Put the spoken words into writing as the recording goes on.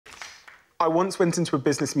I once went into a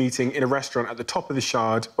business meeting in a restaurant at the top of the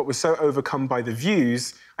Shard, but was so overcome by the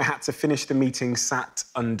views, I had to finish the meeting sat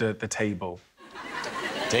under the table.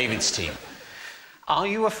 David's team. Are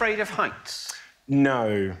you afraid of heights?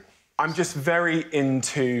 No. I'm just very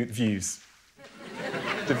into views.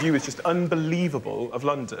 The view is just unbelievable of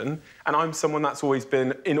London, and I'm someone that's always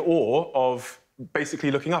been in awe of basically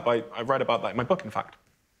looking up. I write about that in my book, in fact.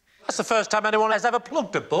 That's the first time anyone has ever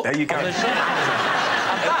plugged a book. There you go.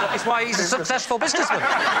 That is why he's a successful businessman.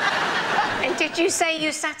 And did you say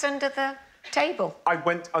you sat under the table? I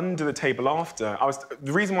went under the table after.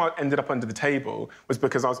 The reason why I ended up under the table was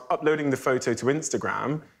because I was uploading the photo to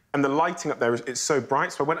Instagram, and the lighting up there, it's so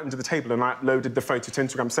bright, so I went under the table and I uploaded the photo to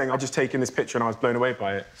Instagram saying, I'll just take in this picture, and I was blown away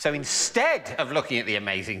by it. So instead of looking at the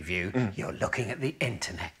amazing view, you're looking at the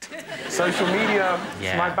internet. Social media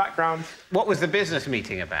is my background. What was the business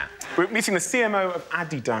meeting about? We were meeting the CMO of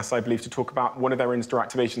Adidas, I believe, to talk about one of their in-store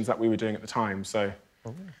activations that we were doing at the time, so...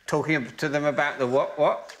 Talking to them about the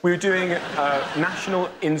what? We were doing a national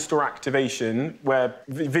in-store activation where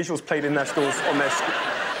visuals played in their stores on their screen.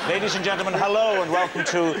 Ladies and gentlemen, hello and welcome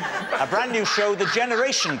to a brand new show, The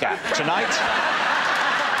Generation Gap. Tonight,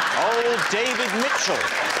 old David Mitchell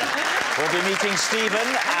will be meeting Stephen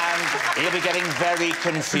and he'll be getting very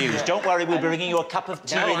confused. Don't worry, we'll be bringing you a cup of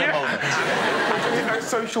tea in a moment. A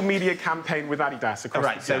social media campaign with Adidas across...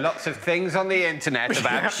 Right, so lots of things on the internet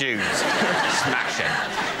about shoes. Smashing.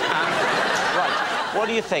 Right, what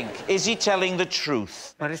do you think? Is he telling the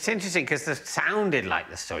truth? Well, it's interesting because it sounded like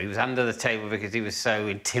the story. He was under the table because he was so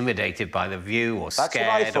intimidated by the view or scared. That's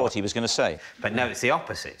what I thought he was going to say. But no, it's the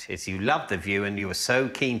opposite. It's you loved the view and you were so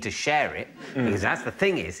keen to share it, because that's the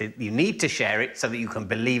thing is, you need to share it so that you can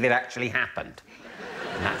believe it actually happened.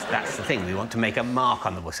 And that's the thing. We want to make a mark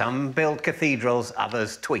on the wall. Some build cathedrals,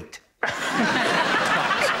 others tweet.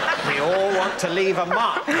 We all want to leave a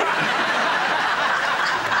mark.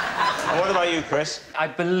 What about you, Chris? I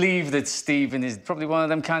believe that Stephen is probably one of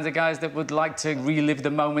them kinds of guys that would like to relive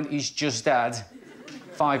the moment he's just had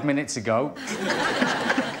 5 minutes ago,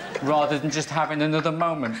 rather than just having another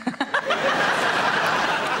moment.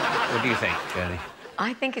 What do you think, Shirley?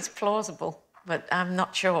 I think it's plausible, but I'm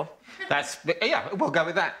not sure. Yeah, we'll go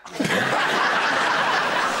with that.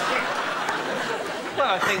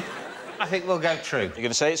 Well, I think we'll go true. You're going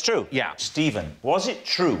to say it's true? Yeah. Stephen, was it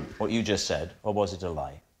true, what you just said, or was it a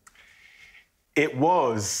lie? It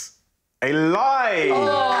was a lie!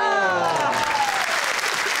 Oh.